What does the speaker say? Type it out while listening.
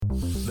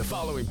The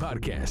following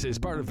podcast is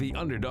part of the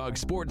Underdog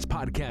Sports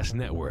Podcast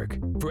Network.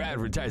 For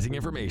advertising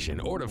information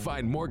or to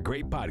find more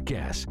great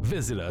podcasts,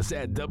 visit us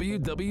at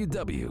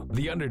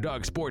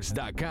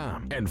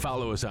www.theunderdogsports.com and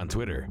follow us on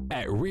Twitter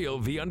at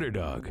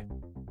RealTheUnderdog.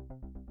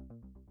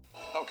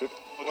 Okay.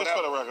 Well, just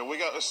for the record, we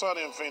got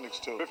Sonny in Phoenix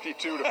too.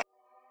 52 to.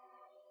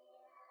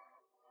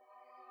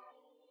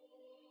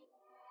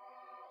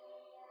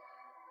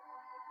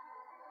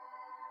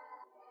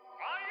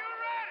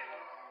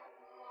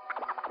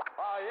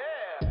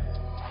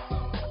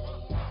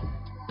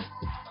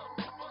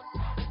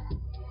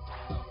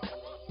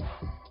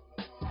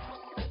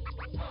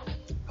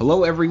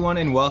 Hello, everyone,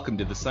 and welcome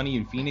to the Sonny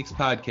in Phoenix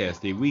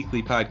podcast, a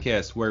weekly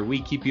podcast where we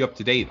keep you up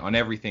to date on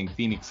everything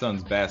Phoenix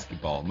Suns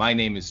basketball. My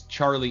name is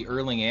Charlie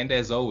Erling, and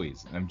as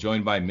always, I'm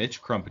joined by Mitch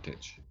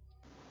Krumpetich.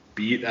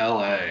 Beat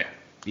LA.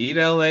 Beat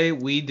LA,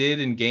 we did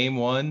in Game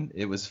 1.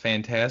 It was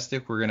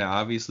fantastic. We're going to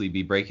obviously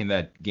be breaking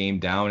that game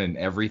down and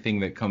everything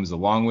that comes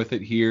along with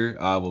it here.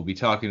 We'll be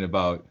talking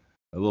about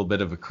a little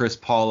bit of a Chris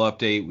Paul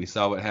update. We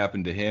saw what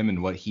happened to him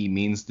and what he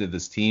means to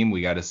this team.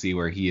 We got to see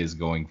where he is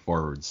going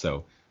forward.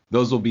 So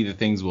those will be the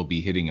things we'll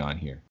be hitting on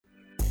here.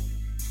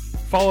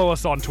 Follow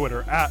us on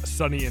Twitter at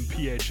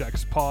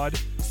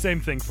SunnyandPHXPod. Same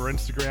thing for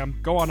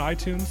Instagram. Go on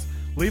iTunes,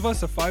 leave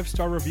us a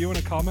 5-star review and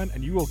a comment,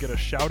 and you will get a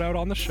shout-out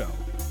on the show.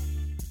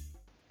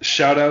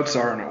 Shout-outs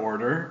are in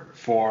order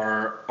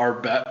for our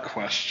bet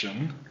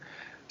question.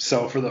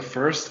 So for the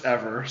first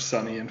ever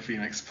Sonny in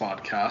Phoenix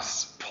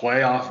podcast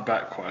playoff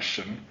bet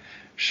question,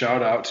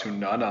 shout out to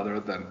none other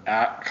than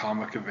at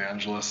Comic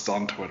Evangelist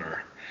on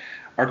Twitter.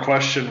 Our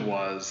question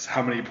was,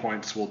 how many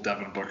points will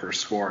Devin Booker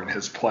score in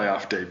his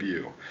playoff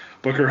debut?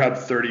 Booker had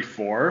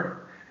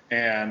 34,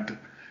 and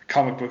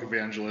Comic Book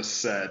Evangelist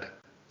said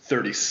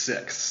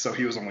 36, so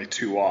he was only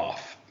 2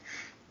 off.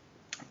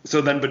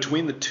 So then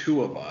between the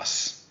two of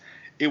us,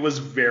 it was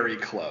very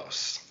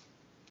close.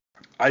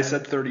 I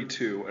said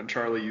 32, and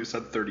Charlie, you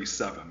said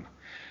 37.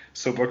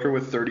 So Booker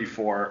with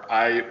 34,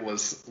 I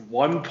was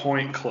 1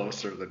 point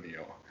closer than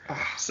you.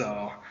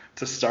 So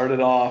to start it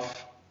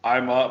off,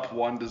 I'm up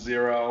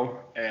 1-0,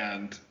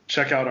 and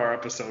check out our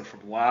episode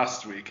from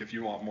last week if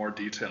you want more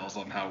details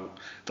on how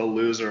the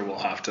loser will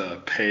have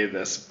to pay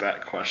this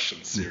bet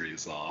question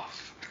series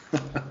off.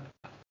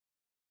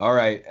 All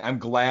right. I'm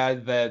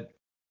glad that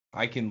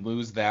I can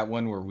lose that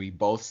one where we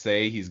both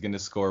say he's going to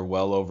score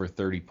well over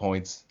 30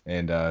 points,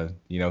 and,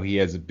 he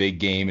has a big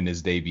game in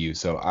his debut.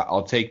 So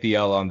I'll take the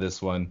L on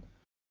this one,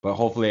 but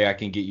hopefully I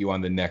can get you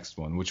on the next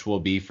one, which will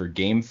be for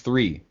Game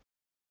 3.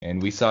 And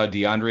we saw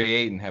DeAndre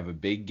Ayton have a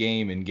big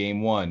game in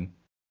Game 1.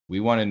 We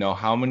want to know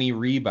how many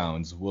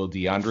rebounds will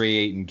DeAndre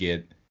Ayton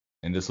get,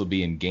 and this will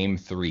be in Game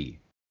 3.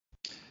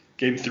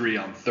 Game 3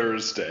 on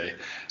Thursday.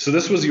 So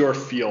this was your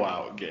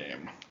feel-out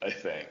game, I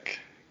think.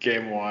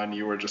 Game 1,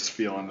 you were just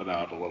feeling it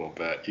out a little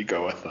bit. You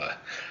go with a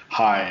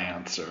high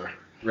answer.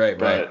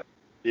 Right.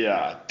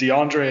 Yeah,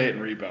 DeAndre Ayton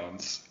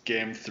rebounds.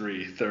 Game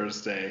 3,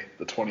 Thursday,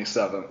 the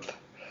 27th.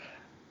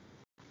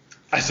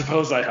 I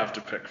suppose I have to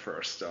pick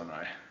first, don't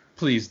I?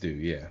 Please do,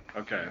 yeah.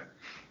 Okay.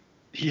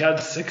 He had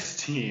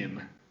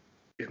 16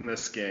 in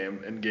this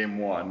game, in Game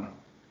 1.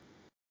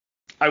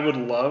 I would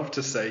love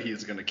to say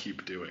he's going to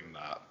keep doing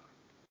that.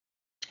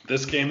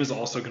 This game is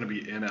also going to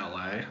be in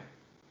LA.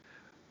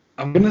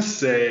 I'm going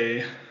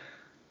to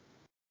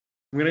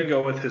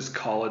go with his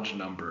college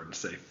number and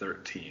say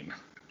 13.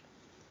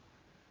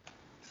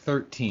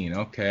 13,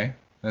 okay.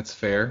 That's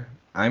fair.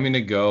 I'm going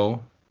to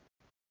go...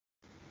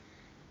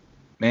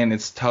 Man,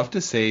 it's tough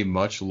to say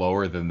much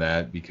lower than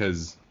that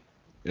because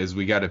as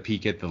we got a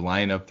peek at the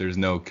lineup, there's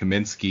no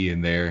Kaminsky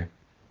in there.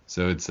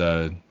 So it's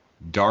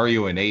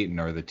Dario and Ayton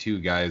are the two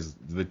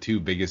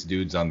biggest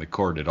dudes on the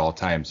court at all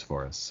times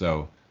for us.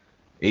 So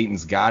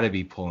Ayton's got to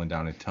be pulling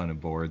down a ton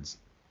of boards.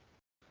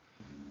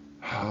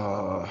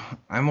 I'm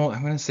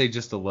going to say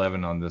just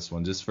 11 on this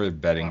one, just for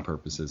betting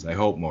purposes. I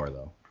hope more,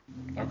 though.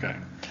 Okay.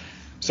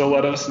 So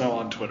let us know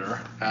on Twitter,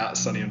 at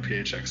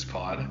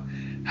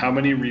SunnyandPHXPod, how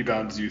many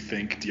rebounds you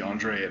think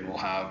DeAndre Ayton will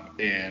have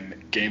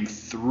in Game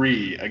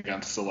 3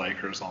 against the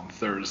Lakers on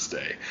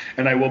Thursday.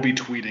 And I will be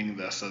tweeting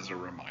this as a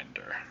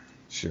reminder.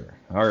 Sure.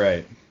 All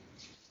right.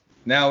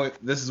 Now,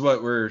 this is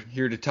what we're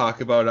here to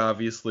talk about,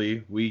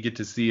 obviously. We get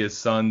to see a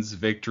Suns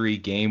victory,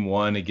 Game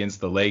 1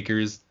 against the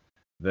Lakers.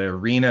 The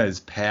arena is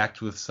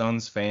packed with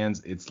Suns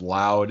fans. It's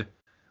loud.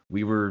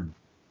 We've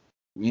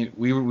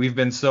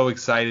been so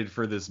excited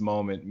for this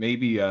moment.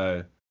 Maybe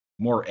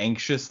more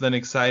anxious than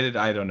excited.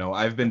 I don't know.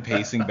 I've been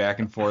pacing back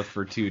and forth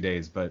for 2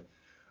 days, but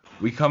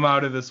we come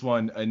out of this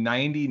one a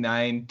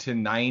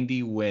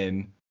 99-90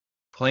 win,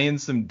 playing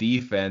some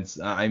defense.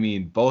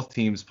 Both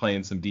teams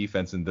playing some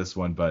defense in this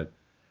one, but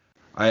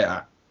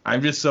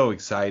I'm just so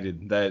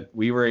excited that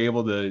we were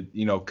able to,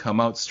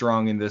 come out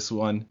strong in this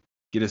one,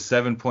 get a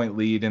 7-point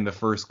lead in the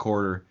first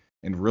quarter,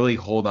 and really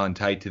hold on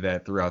tight to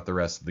that throughout the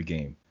rest of the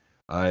game.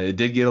 It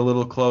did get a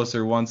little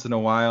closer once in a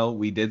while.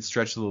 We did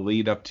stretch the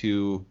lead up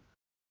to,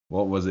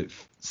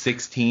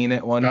 16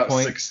 at one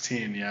point?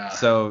 16, yeah.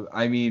 So,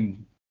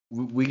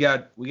 we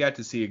got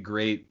to see a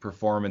great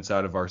performance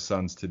out of our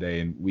Suns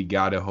today, and we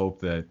got to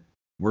hope that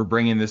we're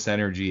bringing this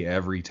energy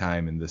every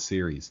time in this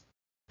series.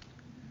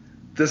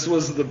 This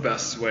was the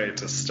best way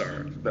to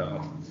start,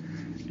 though.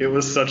 It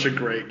was such a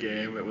great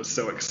game. It was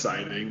so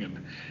exciting,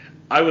 and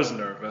I was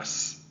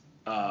nervous.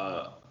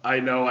 I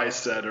know I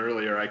said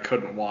earlier I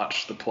couldn't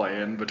watch the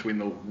play-in between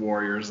the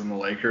Warriors and the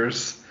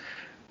Lakers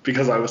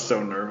because I was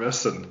so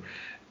nervous, and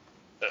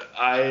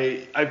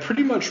I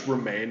pretty much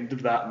remained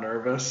that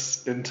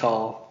nervous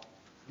until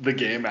the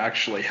game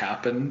actually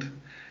happened.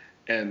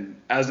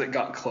 And as it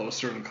got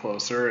closer and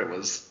closer, I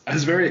was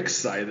very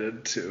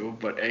excited too,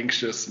 but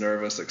anxious,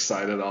 nervous,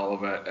 excited, all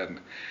of it. And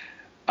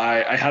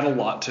I had a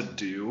lot to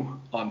do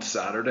on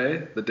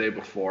Saturday, the day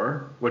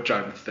before, which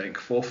I'm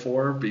thankful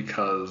for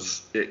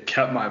because it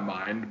kept my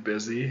mind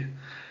busy.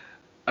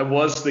 I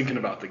was thinking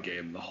about the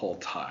game the whole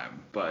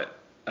time, but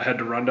I had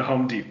to run to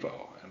Home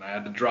Depot, and I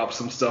had to drop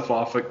some stuff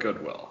off at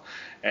Goodwill,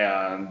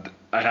 and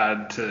I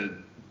had to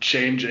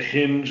change a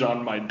hinge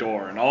on my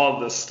door and all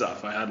of this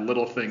stuff. I had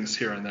little things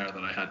here and there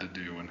that I had to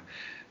do, and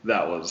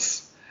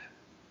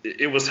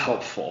it was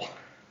helpful.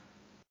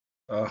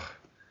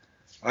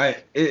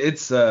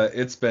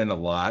 It's been a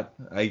lot,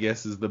 I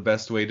guess is the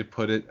best way to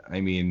put it.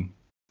 I mean,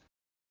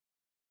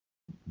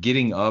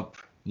 getting up,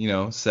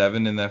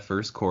 7 in that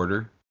first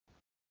quarter,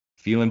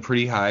 feeling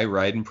pretty high,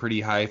 riding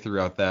pretty high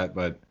throughout that,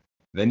 but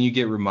then you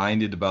get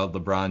reminded about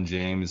LeBron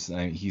James.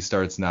 He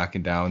starts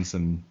knocking down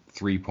some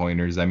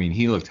three-pointers. I mean,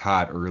 he looked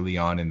hot early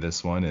on in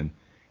this one, and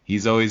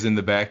he's always in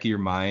the back of your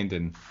mind.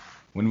 And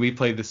when we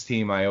play this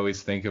team, I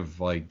always think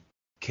of like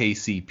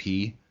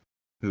KCP,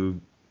 who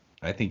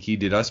I think he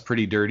did us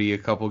pretty dirty a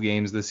couple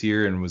games this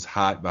year and was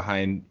hot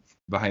behind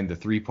the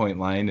three-point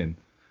line. And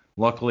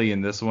luckily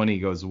in this one, he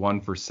goes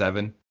 1 for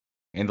 7.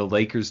 And the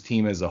Lakers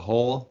team as a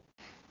whole,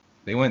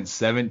 they went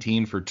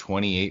 17 for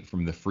 28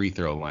 from the free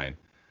throw line.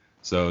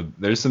 So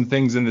there's some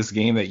things in this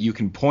game that you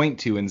can point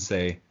to and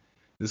say,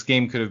 this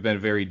game could have been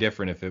very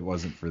different if it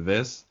wasn't for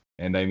this.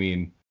 And I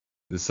mean,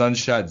 the Suns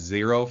shot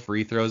 0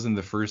 free throws in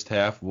the first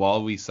half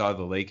while we saw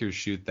the Lakers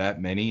shoot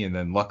that many and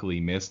then luckily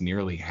miss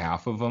nearly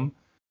half of them.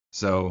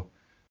 So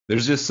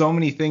there's just so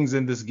many things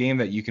in this game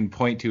that you can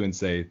point to and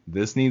say,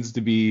 this needs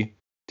to be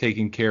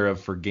taken care of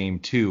for game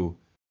 2.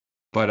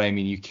 But I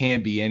mean, you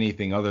can't be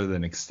anything other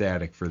than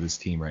ecstatic for this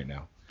team right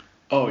now.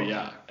 Oh,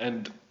 yeah.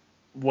 And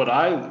what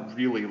I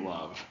really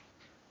love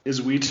is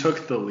we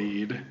took the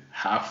lead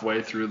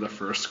halfway through the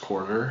first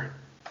quarter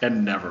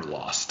and never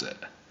lost it.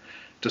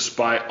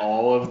 Despite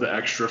all of the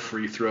extra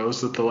free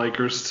throws that the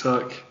Lakers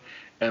took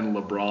and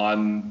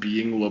LeBron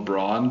being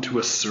LeBron to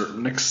a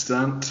certain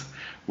extent,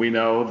 we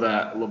know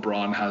that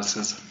LeBron has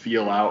his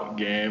feel-out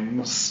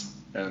games,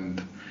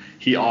 and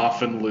he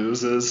often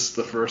loses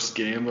the first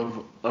game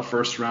of a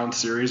first-round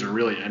series, or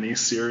really any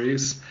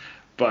series.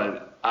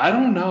 But I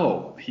don't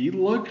know. He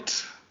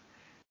looked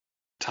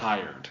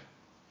tired.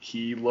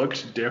 He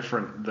looked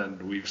different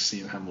than we've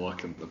seen him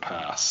look in the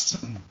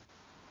past.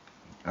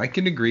 I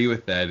can agree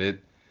with that.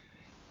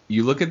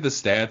 You look at the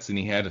stats and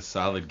he had a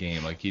solid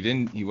game. Like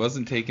he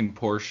wasn't taking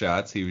poor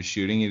shots. He was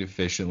shooting it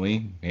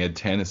efficiently. He had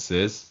 10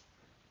 assists.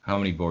 How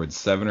many boards?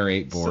 7 or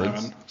 8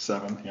 boards?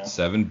 7, yeah.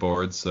 7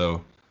 boards.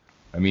 So,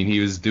 I mean, he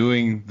was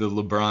doing the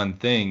LeBron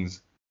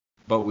things,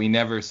 but we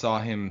never saw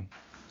him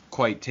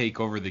quite take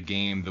over the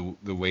game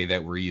the way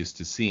that we're used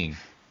to seeing.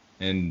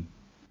 And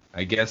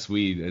I guess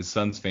we, as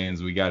Suns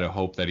fans, we got to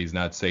hope that he's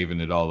not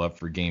saving it all up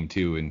for game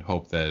 2 and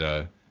hope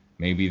that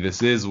maybe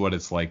this is what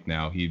it's like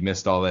now. He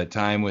missed all that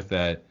time with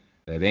that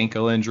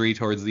ankle injury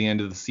towards the end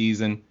of the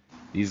season.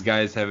 These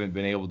guys haven't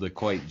been able to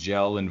quite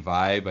gel and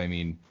vibe. I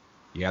mean,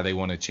 yeah, they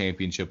won a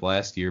championship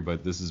last year,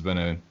 but this has been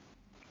a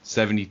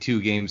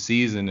 72-game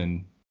season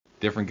and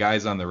different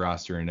guys on the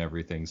roster and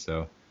everything.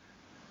 So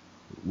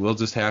we'll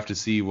just have to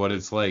see what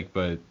it's like.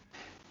 But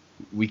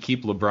we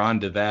keep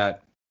LeBron to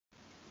that.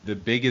 The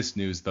biggest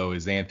news, though,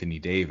 is Anthony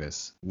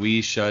Davis.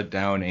 We shut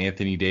down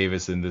Anthony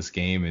Davis in this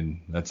game, and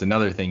that's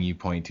another thing you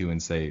point to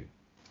and say,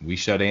 we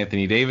shut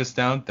Anthony Davis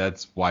down.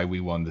 That's why we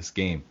won this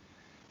game.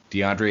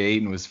 DeAndre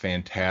Ayton was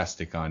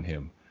fantastic on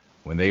him.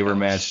 When they were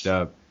matched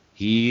up,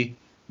 he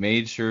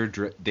made sure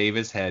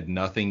Davis had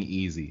nothing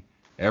easy.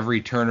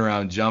 Every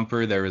turnaround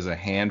jumper, there was a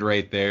hand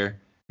right there.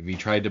 If he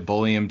tried to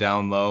bully him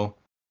down low,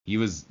 he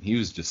was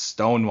just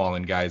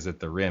stonewalling guys at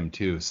the rim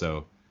too.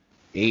 So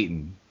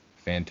Ayton,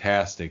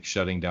 fantastic,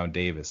 shutting down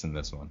Davis in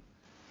this one.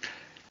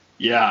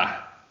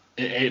 Yeah,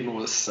 Ayton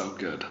was so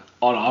good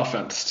on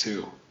offense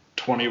too.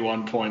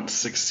 21 points,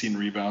 16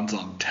 rebounds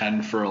on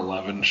 10 for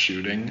 11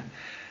 shooting.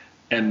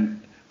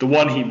 And the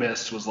one he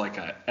missed was like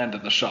an end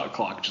of the shot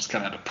clock, just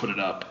kind of had to put it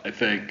up, I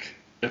think,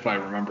 if I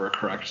remember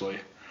correctly.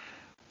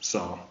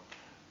 So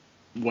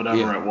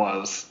whatever it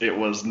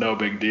was no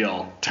big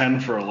deal. 10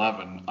 for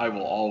 11, I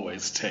will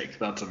always take.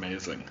 That's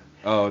amazing.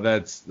 Oh,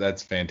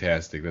 that's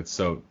fantastic.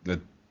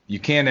 That you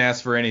can't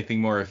ask for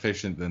anything more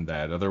efficient than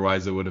that.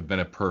 Otherwise, it would have been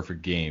a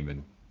perfect game,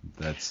 and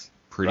that's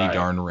pretty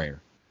darn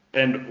rare.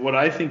 And what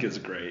I think is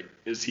great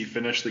is he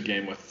finished the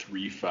game with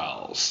 3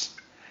 fouls.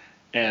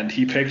 And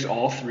he picked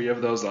all 3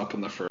 of those up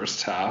in the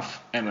first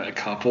half, and a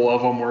couple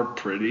of them were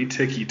pretty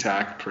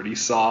ticky-tack, pretty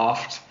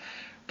soft,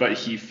 but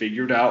he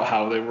figured out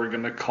how they were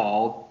going to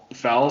call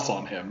fouls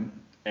on him,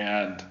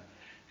 and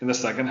in the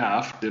second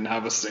half didn't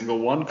have a single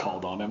one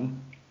called on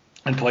him,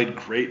 and played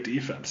great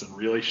defense and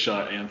really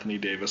shut Anthony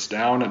Davis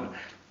down, and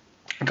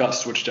got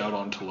switched out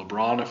onto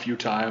LeBron a few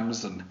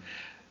times and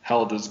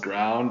held his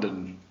ground.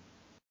 And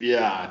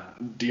yeah,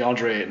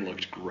 DeAndre Ayton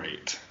looked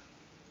great.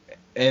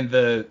 And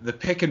the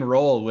pick and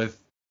roll with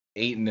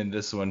Ayton in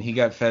this one, he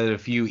got fed a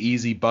few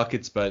easy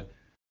buckets, but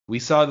we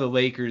saw the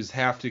Lakers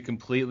have to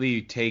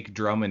completely take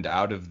Drummond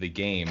out of the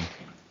game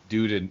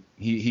due to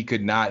he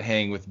could not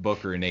hang with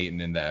Booker and Ayton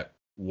in that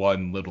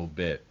one little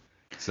bit.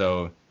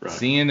 So right.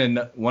 Seeing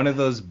one of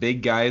those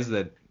big guys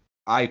that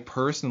I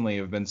personally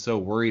have been so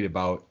worried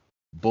about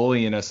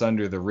bullying us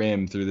under the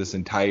rim through this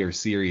entire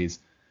series,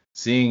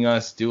 seeing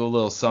us do a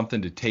little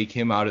something to take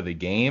him out of the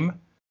game,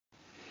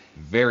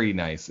 very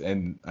nice.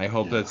 And I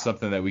hope that's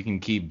something that we can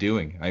keep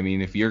doing. I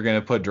mean, if you're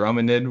gonna put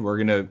Drummond in,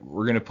 we're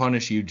gonna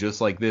punish you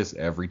just like this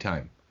every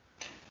time.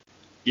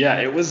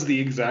 Yeah, it was the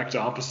exact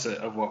opposite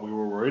of what we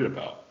were worried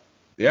about.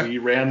 Yeah. We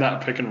ran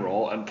that pick and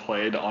roll and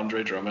played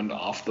Andre Drummond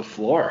off the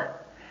floor.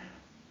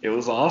 It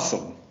was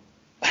awesome.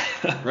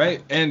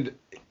 Right, and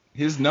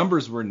his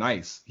numbers were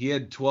nice. He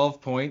had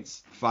 12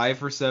 points, 5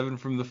 for 7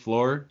 from the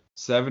floor,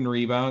 7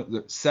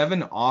 rebounds,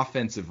 7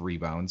 offensive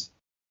rebounds,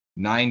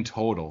 9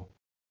 total.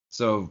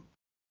 So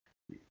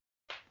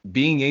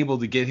being able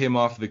to get him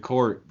off the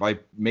court by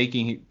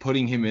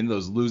putting him in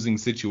those losing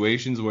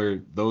situations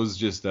where those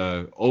just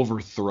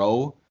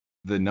overthrow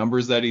the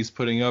numbers that he's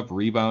putting up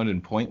rebound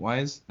and point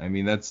wise, I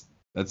mean that's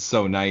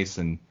so nice.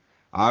 And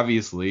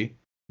obviously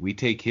we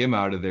take him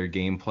out of their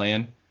game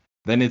plan,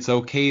 then it's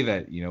okay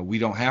that, we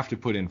don't have to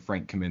put in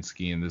Frank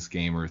Kaminsky in this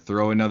game or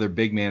throw another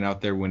big man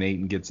out there when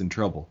Ayton gets in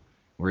trouble.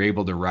 We're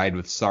able to ride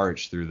with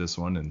Sarge through this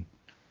one, and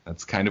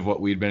that's kind of what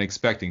we'd been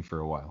expecting for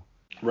a while.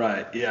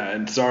 Right, yeah,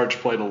 and Sarge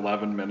played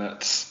 11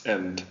 minutes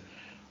and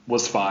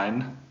was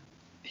fine.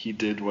 He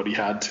did what he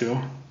had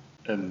to,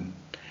 and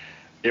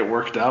it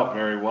worked out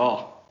very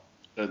well.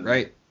 And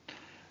right.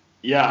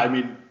 Yeah, I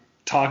mean,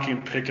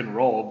 talking pick and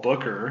roll,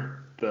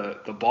 Booker,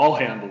 the ball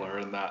handler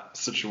in that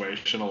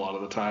situation a lot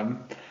of the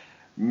time,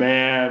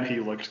 man, he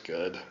looked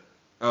good.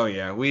 Oh,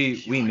 yeah,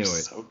 we knew it.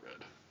 So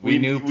good. We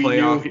knew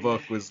playoff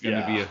Book was going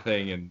to be a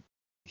thing, and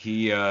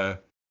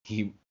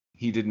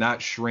he did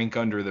not shrink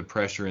under the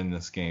pressure in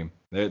this game.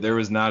 There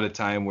was not a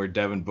time where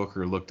Devin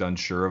Booker looked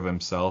unsure of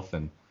himself,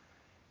 and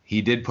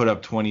he did put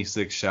up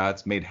 26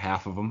 shots, made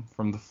half of them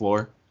from the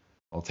floor.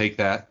 I'll take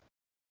that.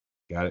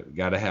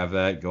 Got to have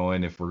that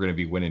going if we're going to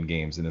be winning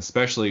games, and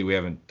especially, we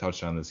haven't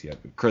touched on this yet,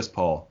 but Chris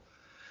Paul.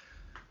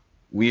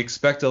 We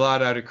expect a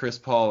lot out of Chris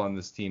Paul on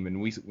this team,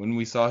 and when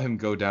we saw him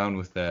go down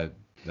with that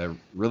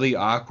really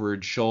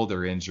awkward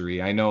shoulder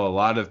injury, I know a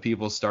lot of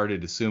people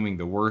started assuming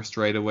the worst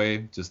right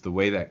away, just the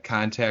way that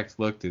contact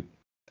looked. It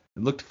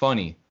looked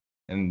funny.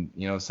 And,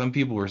 some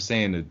people were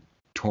saying a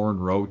torn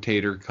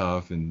rotator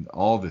cuff and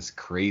all this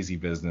crazy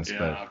business. Yeah.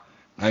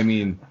 But, I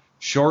mean,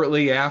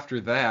 shortly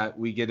after that,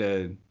 we get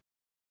a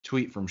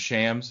tweet from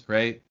Shams,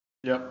 right?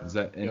 Yep.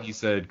 He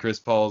said Chris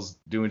Paul's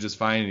doing just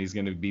fine and he's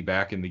going to be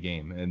back in the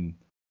game. And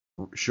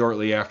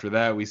shortly after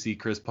that, we see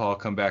Chris Paul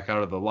come back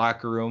out of the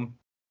locker room,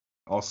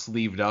 all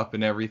sleeved up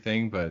and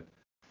everything. But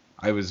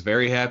I was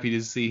very happy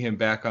to see him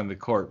back on the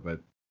court.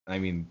 But, I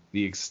mean,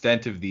 the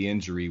extent of the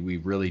injury, we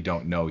really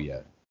don't know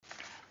yet.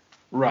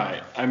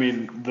 Right. I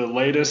mean, the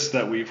latest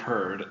that we've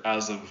heard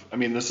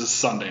this is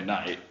Sunday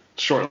night,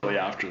 shortly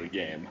after the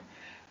game.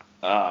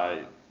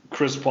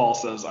 Chris Paul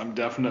says, I'm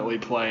definitely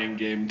playing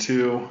game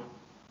 2.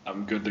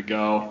 I'm good to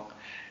go.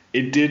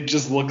 It did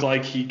just look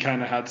like he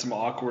kind of had some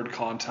awkward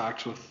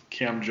contact with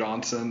Cam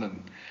Johnson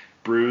and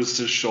bruised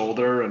his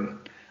shoulder. And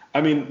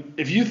I mean,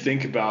 if you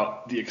think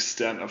about the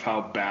extent of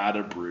how bad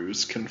a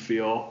bruise can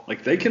feel,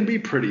 like they can be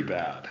pretty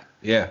bad.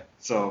 Yeah.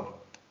 So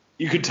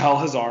you could tell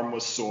his arm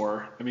was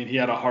sore. I mean, he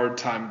had a hard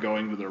time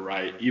going to the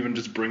right. Even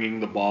just bringing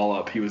the ball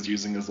up, he was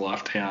using his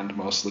left hand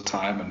most of the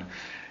time. And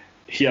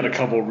he had a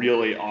couple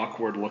really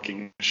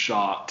awkward-looking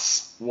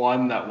shots.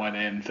 One that went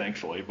in,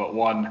 thankfully, but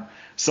one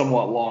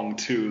somewhat long,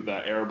 too,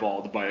 that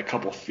airballed by a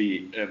couple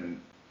feet. And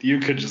you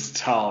could just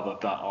tell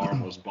that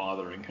arm was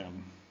bothering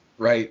him.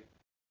 Right.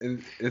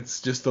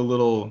 It's just a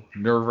little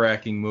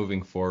nerve-wracking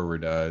moving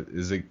forward. I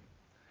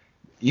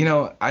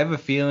have a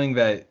feeling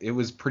that it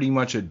was pretty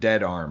much a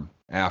dead arm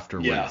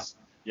afterwards.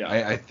 Yeah.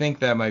 I think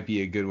that might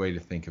be a good way to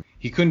think of it.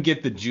 He couldn't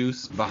get the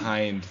juice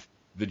behind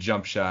the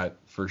jump shot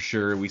for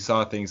sure. We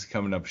saw things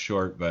coming up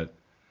short, but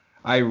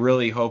I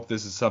really hope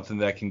this is something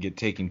that can get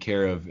taken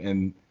care of.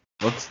 And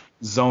let's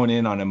zone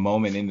in on a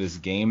moment in this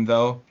game,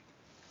 though,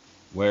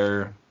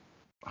 where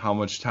how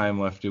much time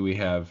left do we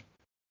have?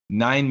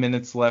 9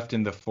 minutes left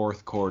in the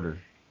fourth quarter.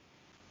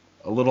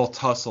 A little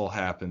tussle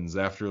happens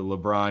after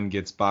LeBron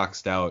gets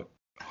boxed out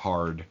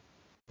hard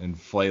and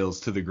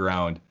flails to the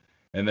ground.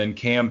 And then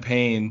Cam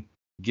Payne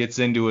gets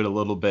into it a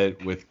little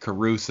bit with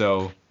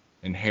Caruso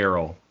and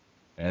Harrell.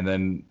 And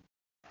then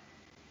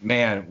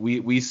man,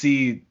 we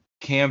see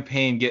Cam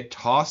Payne get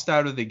tossed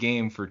out of the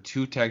game for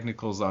 2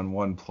 technicals on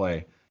 1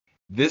 play.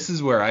 This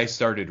is where I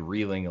started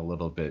reeling a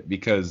little bit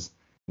because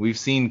we've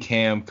seen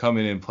Cam come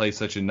in and play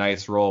such a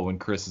nice role when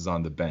Chris is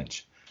on the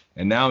bench.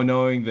 And now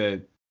knowing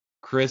that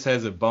Chris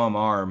has a bum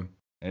arm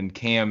and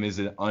Cam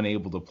is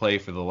unable to play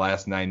for the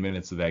last 9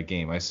 minutes of that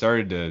game, I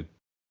started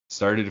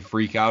to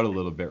freak out a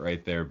little bit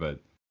right there. But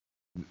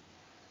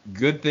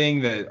good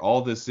thing that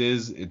all this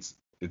is,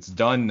 it's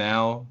done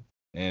now,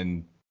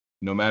 and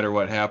no matter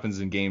what happens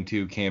in game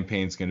 2, Cam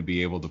Payne's going to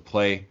be able to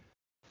play.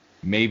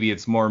 Maybe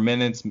it's more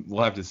minutes.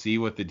 We'll have to see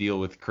what the deal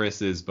with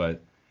Chris is,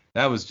 but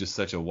that was just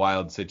such a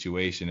wild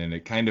situation, and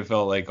it kind of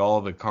felt like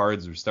all the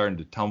cards were starting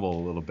to tumble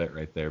a little bit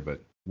right there,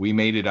 but we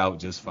made it out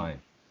just fine.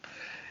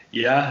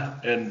 Yeah,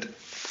 and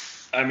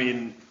I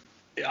mean,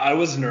 I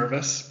was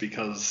nervous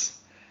because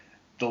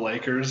the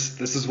Lakers,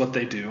 this is what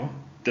they do.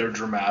 They're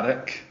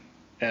dramatic,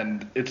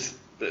 and it's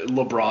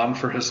LeBron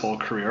for his whole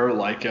career,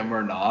 like him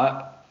or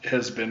not,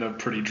 has been a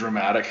pretty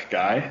dramatic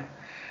guy,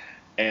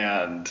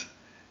 and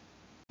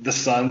the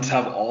Suns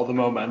have all the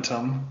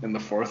momentum in the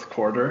fourth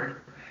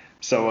quarter.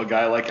 So a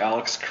guy like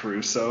Alex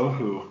Caruso,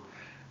 who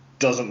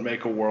doesn't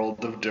make a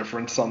world of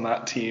difference on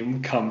that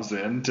team, comes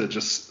in to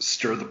just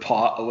stir the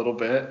pot a little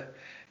bit.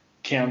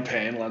 Cam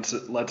Payne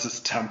lets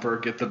his temper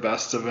get the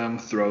best of him,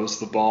 throws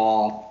the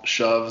ball,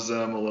 shoves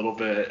him a little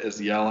bit,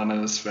 is yelling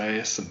in his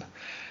face. And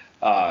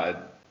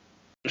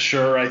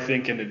sure, I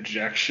think an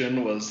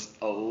ejection was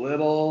a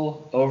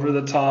little over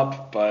the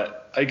top,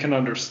 but I can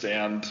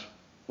understand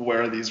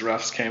where these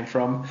refs came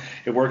from.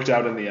 It worked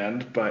out in the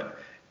end, but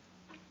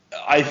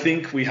I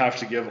think we have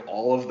to give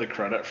all of the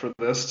credit for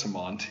this to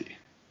Monty,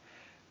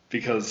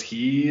 because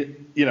he,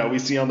 we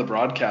see on the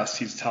broadcast,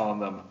 he's telling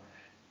them,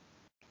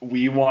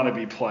 we want to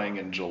be playing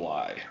in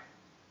July.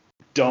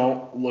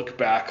 Don't look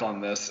back on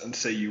this and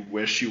say you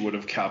wish you would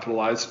have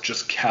capitalized.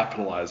 Just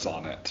capitalize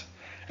on it.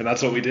 And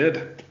that's what we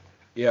did.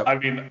 Yeah. I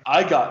mean,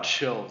 I got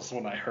chills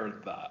when I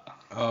heard that.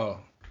 Oh,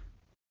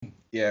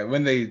 yeah.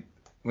 When they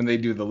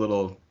do the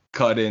little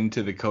cut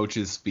into the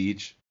coach's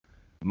speech,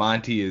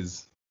 Monty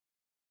is,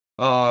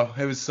 oh,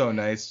 it was so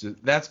nice.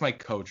 That's my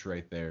coach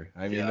right there.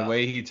 I mean, The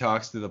way he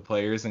talks to the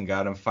players and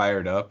got them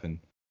fired up, and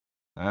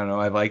I don't know,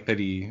 I like that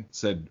he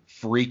said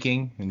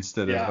freaking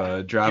instead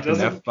of dropping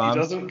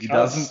F-bombs.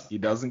 He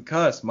doesn't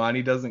cuss.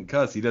 Monty doesn't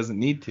cuss. He doesn't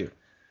need to.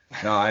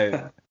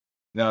 That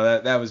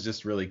was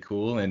just really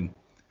cool. And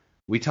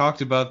we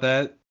talked about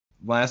that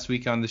last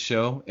week on the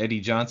show. Eddie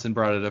Johnson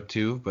brought it up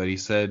too, but he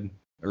said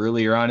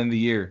earlier on in the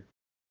year,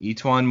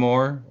 E'Twaun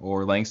Moore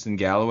or Langston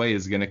Galloway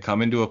is going to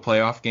come into a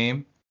playoff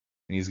game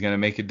and he's going to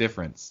make a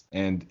difference.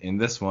 And in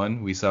this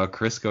one, we saw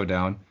Chris go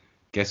down.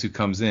 Guess who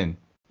comes in?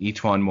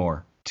 E'Twaun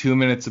Moore. 2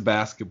 minutes of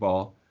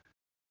basketball,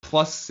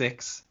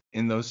 +6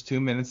 in those 2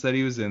 minutes that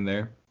he was in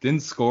there.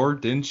 Didn't score,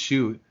 didn't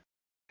shoot.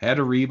 Had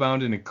a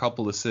rebound and a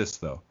couple assists,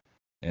 though.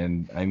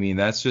 And, I mean,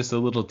 that's just a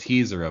little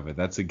teaser of it.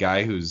 That's a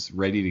guy who's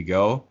ready to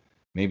go.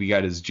 Maybe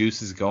got his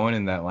juices going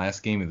in that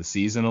last game of the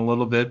season a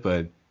little bit,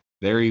 but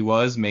there he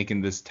was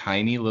making this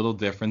tiny little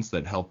difference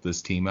that helped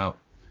this team out.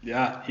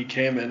 Yeah, he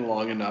came in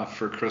long enough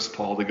for Chris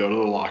Paul to go to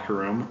the locker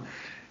room,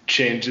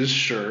 change his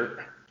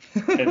shirt,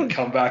 and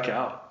come back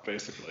out,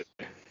 basically.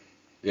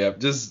 Yeah,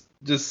 just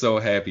so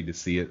happy to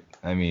see it.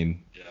 I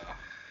mean,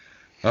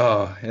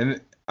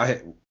 and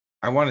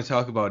I want to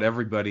talk about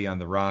everybody on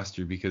the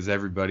roster, because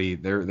everybody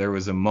there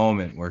was a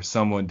moment where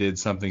someone did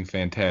something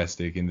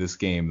fantastic in this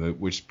game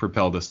which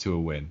propelled us to a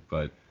win.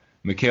 But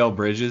Mikal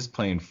Bridges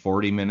playing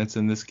 40 minutes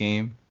in this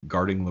game,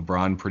 guarding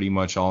LeBron pretty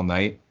much all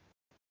night,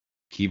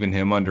 keeping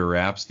him under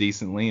wraps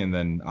decently, and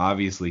then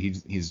obviously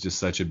he's just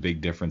such a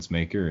big difference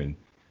maker. And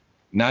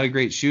not a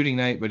great shooting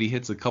night, but he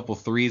hits a couple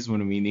threes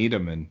when we need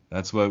him, and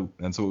that's what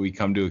we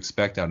come to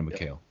expect out of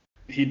Mikal.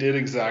 He did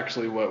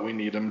exactly what we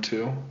need him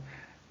to.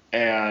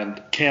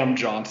 And Cam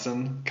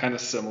Johnson, kind of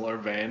similar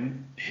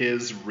vein,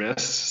 his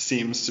wrist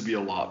seems to be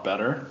a lot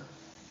better.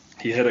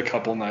 He hit a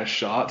couple nice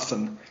shots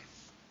and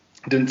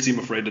didn't seem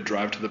afraid to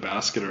drive to the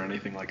basket or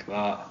anything like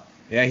that.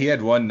 Yeah, he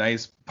had one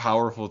nice,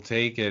 powerful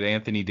take at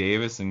Anthony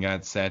Davis and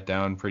got sat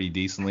down pretty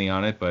decently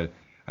on it, but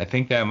I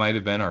think that might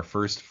have been our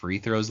first free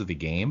throws of the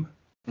game.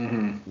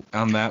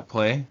 On that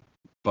play,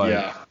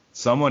 but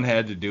someone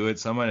had to do it.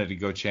 Someone had to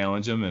go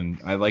challenge him, and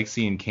I like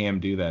seeing Cam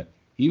do that.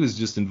 He was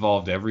just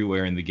involved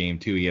everywhere in the game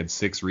too. He had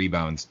 6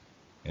 rebounds,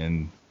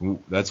 and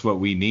that's what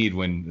we need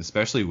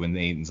especially when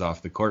Ayton's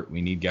off the court.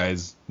 We need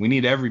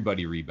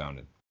everybody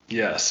rebounded.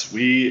 Yes,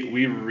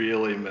 we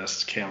really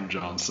missed Cam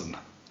Johnson.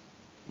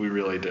 We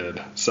really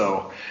did.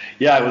 So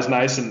yeah, it was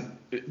nice. And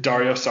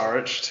Dario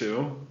Saric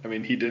too. I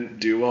mean, he didn't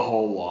do a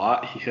whole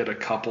lot. He hit a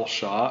couple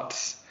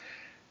shots.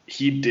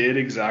 He did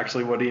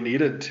exactly what he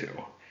needed to.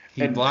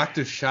 He blocked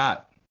a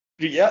shot.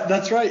 Yeah,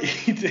 that's right.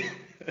 He did.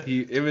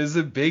 It was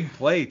a big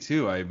play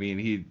too. I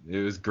mean, it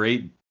was a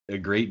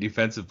great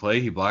defensive play.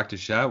 He blocked a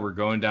shot. We're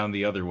going down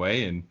the other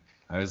way, and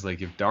I was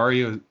like, if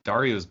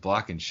Dario's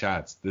blocking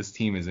shots, this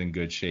team is in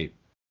good shape.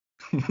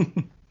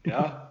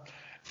 Yeah,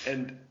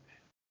 and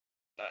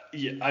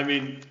I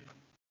mean,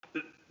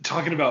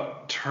 talking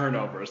about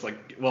turnovers,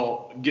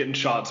 getting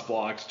shots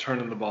blocked,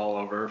 turning the ball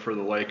over for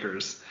the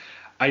Lakers,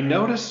 I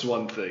noticed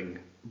one thing.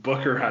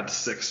 Booker had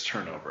 6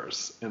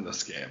 turnovers in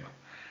this game.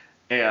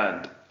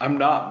 And I'm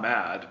not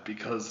mad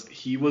because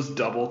he was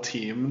double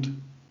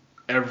teamed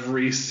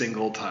every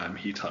single time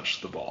he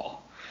touched the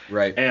ball.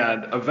 Right.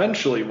 And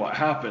eventually what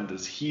happened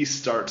is he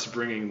starts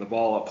bringing the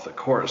ball up the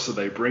court. So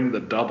they bring the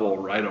double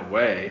right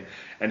away,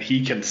 and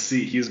he can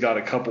see, he's got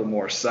a couple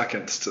more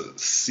seconds to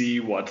see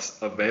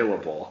what's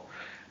available.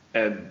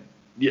 And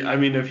yeah, I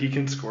mean, if he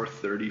can score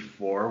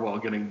 34 while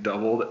getting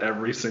doubled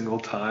every single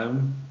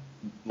time,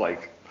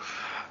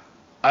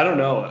 I don't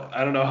know.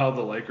 I don't know how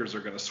the Lakers are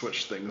going to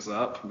switch things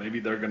up. Maybe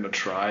they're going to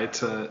try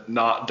to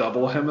not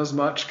double him as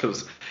much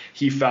because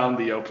he found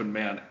the open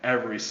man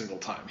every single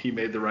time. He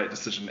made the right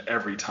decision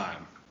every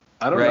time.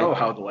 I don't know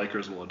how the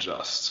Lakers will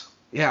adjust.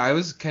 Yeah, I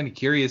was kind of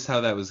curious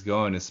how that was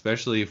going,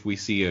 especially if we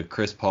see a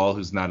Chris Paul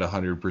who's not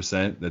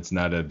 100%, that's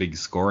not a big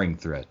scoring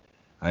threat.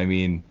 I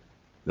mean,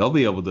 they'll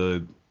be able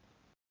to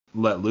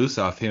let loose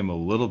off him a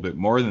little bit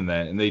more than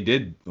that, and they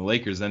did. The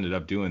Lakers ended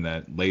up doing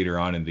that later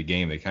on in the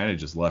game. They kind of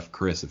just left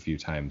Chris a few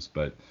times,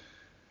 but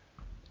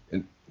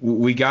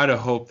we gotta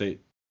hope that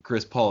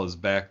Chris Paul is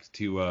back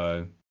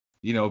to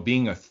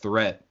being a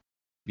threat,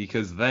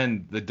 because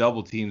then the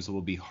double teams will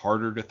be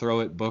harder to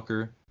throw at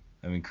Booker.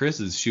 I mean, Chris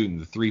is shooting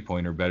the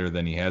 3-pointer better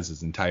than he has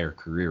his entire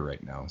career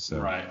right now,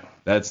 so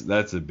that's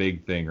a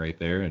big thing right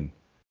there. And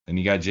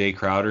you got Jay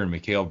Crowder and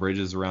Mikal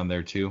Bridges around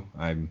there too.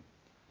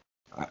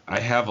 I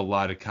have a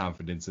lot of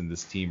confidence in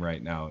this team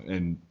right now,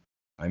 and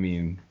I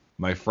mean,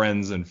 my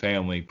friends and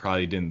family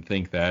probably didn't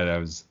think that.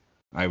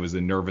 I was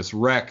a nervous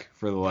wreck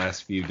for the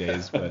last few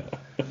days, but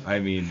I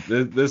mean,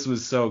 this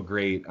was so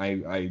great.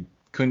 I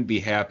couldn't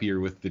be happier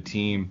with the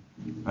team.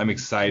 I'm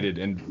excited,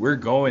 and we're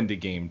going to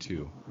Game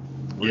 2.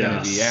 We're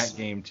going to be at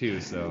Game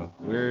 2, so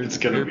we're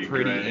pretty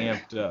great.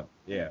 Amped up.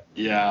 Yeah.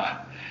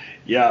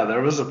 Yeah.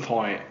 There was a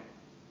point.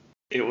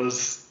 It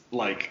was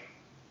like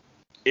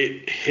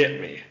it hit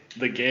me.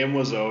 The game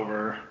was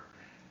over.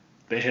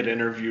 They had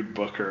interviewed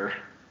Booker,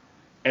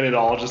 and it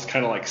all just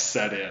kind of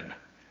set in.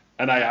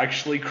 And I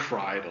actually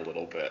cried a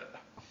little bit.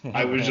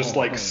 I was just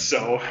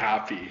so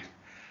happy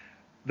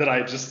that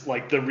I just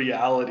the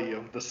reality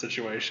of the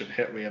situation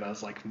hit me, and I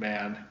was like,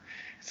 man,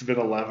 it's been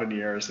 11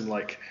 years, and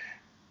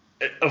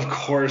of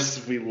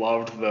course we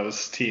loved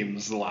those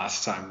teams the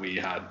last time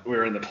we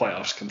were in the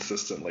playoffs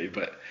consistently,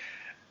 but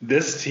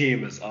this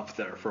team is up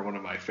there for one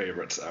of my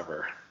favorites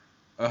ever.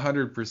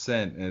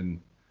 100%,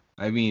 and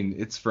I mean,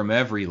 it's from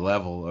every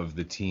level of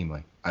the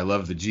team. I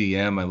love the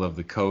GM, I love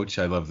the coach,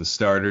 I love the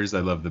starters,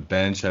 I love the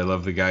bench, I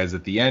love the guys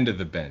at the end of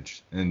the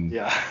bench, and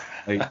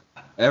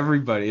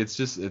everybody.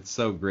 It's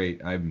so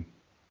great. I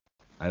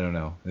don't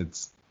know.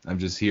 I'm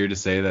just here to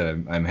say that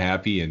I'm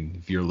happy, and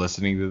if you're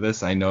listening to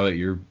this, I know that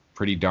you're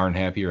pretty darn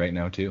happy right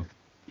now too.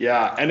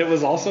 Yeah, and it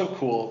was also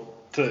cool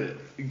to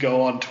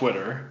go on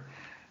Twitter.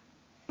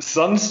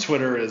 Suns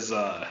Twitter is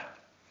a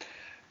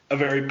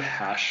very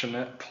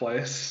passionate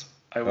place.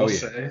 I will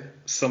say,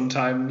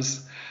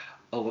 sometimes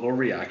a little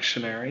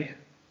reactionary.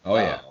 Oh,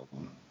 yeah.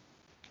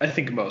 I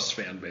think most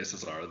fan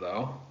bases are,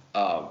 though.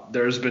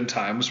 There's been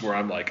times where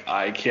I'm like,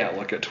 I can't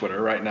look at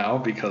Twitter right now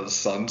because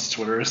Suns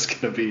Twitter is going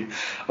to be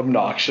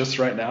obnoxious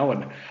right now,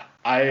 and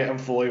I am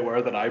fully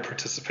aware that I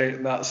participate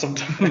in that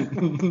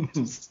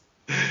sometimes.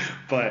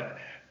 But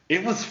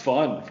it was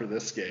fun for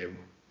this game.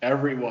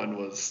 Everyone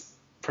was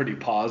pretty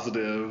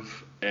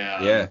positive,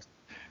 and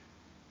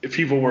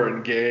people were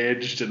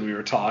engaged, and we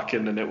were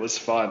talking, and it was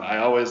fun. I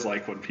always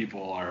like when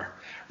people are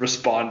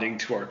responding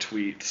to our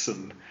tweets,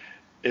 and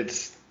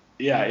it's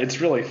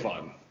really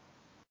fun.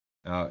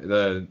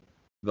 The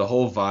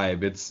whole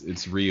vibe,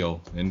 it's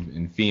real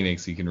in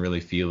Phoenix. You can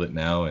really feel it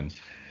now, and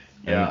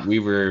we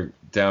were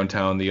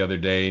downtown the other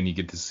day, and you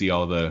get to see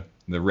all the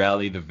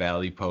Rally the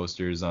Valley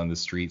posters on the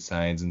street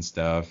signs and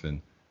stuff,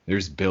 and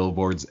there's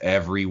billboards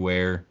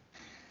everywhere.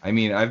 I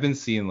mean, I've been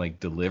seeing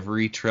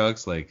delivery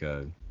trucks, like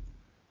a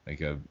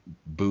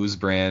booze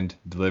brand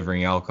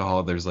delivering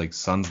alcohol. There's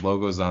Suns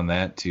logos on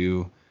that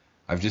too.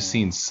 I've just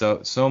seen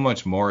so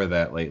much more of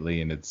that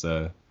lately, and it's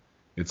a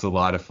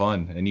lot of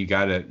fun. And you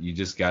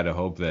just gotta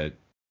hope that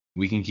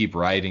we can keep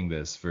riding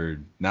this for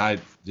not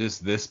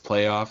just this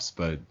playoffs,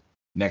 but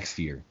next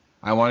year.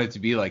 I want it to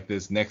be like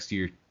this next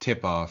year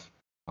tip off.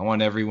 I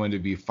want everyone to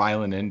be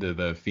filing into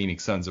the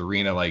Phoenix Suns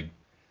arena like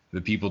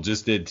the people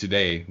just did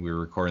today. We were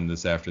recording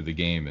this after the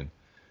game, and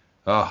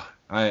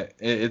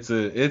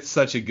it's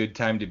such a good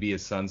time to be a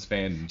Suns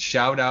fan. And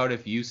shout out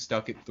if you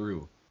stuck it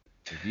through.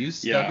 If you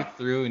stuck it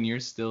through and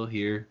you're still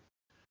here,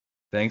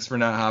 thanks for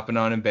not hopping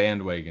on a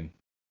bandwagon.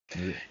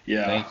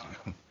 Yeah. Thank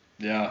you.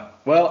 Yeah.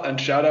 Well,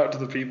 and shout out to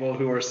the people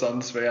who are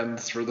Suns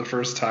fans for the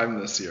first time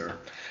this year.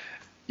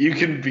 You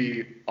can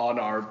be on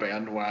our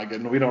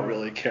bandwagon. We don't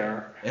really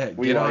care. Yeah,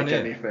 we like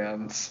any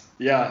fans.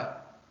 Yeah.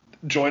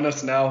 Join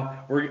us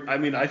now.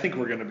 I think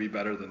we're going to be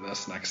better than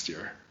this next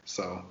year.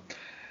 So,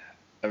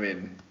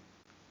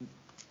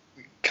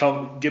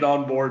 come get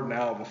on board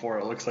now before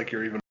it looks like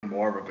you're even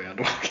more of a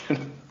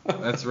bandwagon.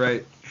 That's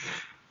right.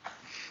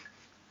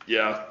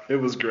 Yeah, it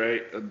was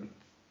great. And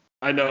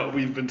I know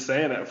we've been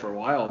saying it for a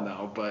while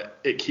now, but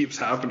it keeps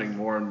happening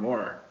more and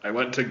more. I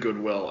went to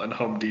Goodwill and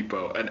Home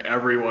Depot, and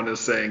everyone is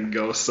saying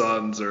 "Go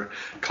Suns" or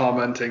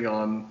commenting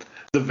on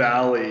the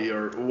Valley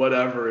or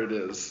whatever it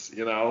is.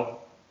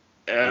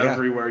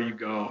 Everywhere you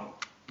go.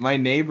 My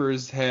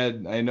neighbors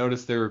I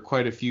noticed there were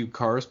quite a few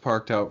cars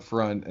parked out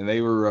front, and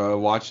they were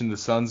watching the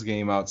Suns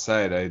game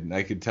outside.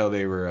 I could tell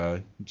they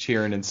were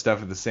cheering and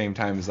stuff at the same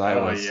time as I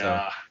was.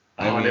 Yeah.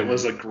 So, and it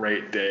was a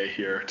great day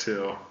here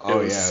too. It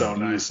was so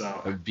nice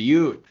out. A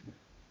beaut.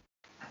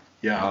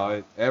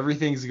 Yeah.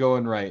 Everything's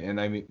going right,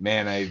 and I mean,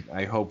 man,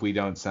 I hope we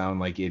don't sound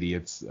like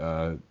idiots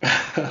a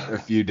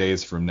few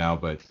days from now.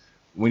 But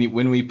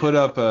when we put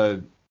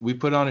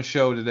on a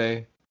show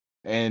today,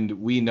 and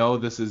we know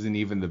this isn't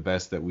even the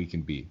best that we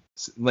can be.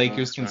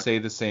 Lakers can say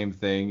the same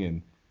thing,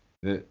 and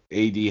the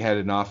AD had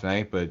an off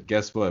night, but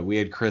guess what? We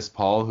had Chris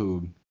Paul,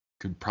 who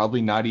could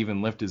probably not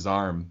even lift his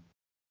arm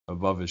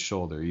above his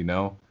shoulder,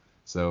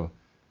 So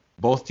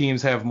both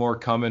teams have more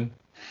coming.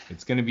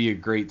 It's going to be a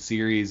great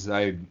series.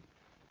 I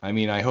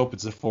hope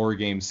it's a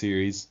 4-game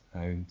series.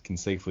 I can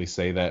safely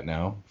say that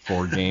now.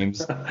 4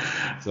 games.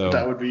 So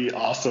that would be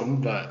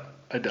awesome, but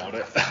I doubt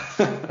it.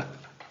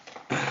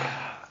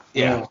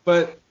 Yeah,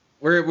 but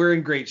we're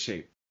in great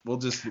shape. We'll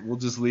just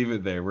leave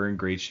it there. We're in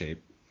great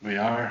shape. We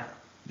are.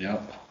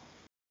 Yep.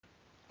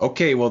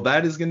 Okay, well,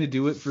 that is going to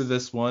do it for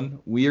this one.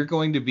 We are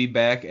going to be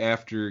back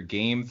after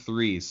Game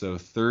 3. So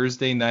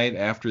Thursday night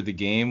after the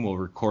game, we'll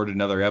record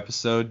another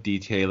episode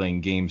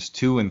detailing Games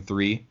 2 and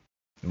 3,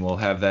 and we'll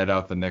have that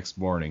out the next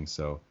morning.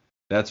 So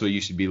that's what you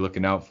should be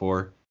looking out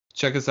for.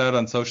 Check us out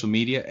on social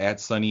media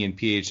at Sunny and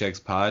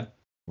PHX Pod.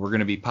 We're going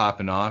to be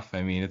popping off.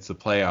 I mean, it's the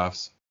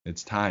playoffs.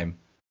 It's time.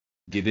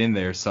 Get in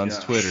there, Suns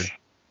Twitter.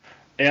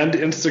 And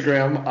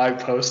Instagram, I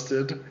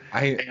posted.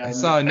 I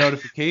saw a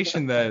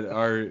notification that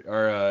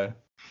our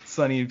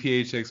Sunny and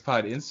PHX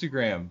Pod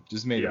Instagram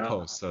just made a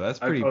post, so that's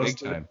pretty big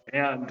time.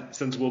 And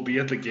since we'll be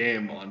at the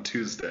game on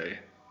Tuesday,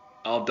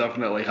 I'll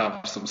definitely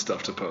have some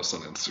stuff to post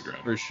on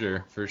Instagram.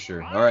 For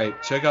sure. All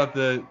right, check out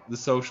the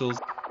socials.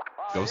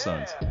 Go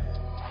Suns.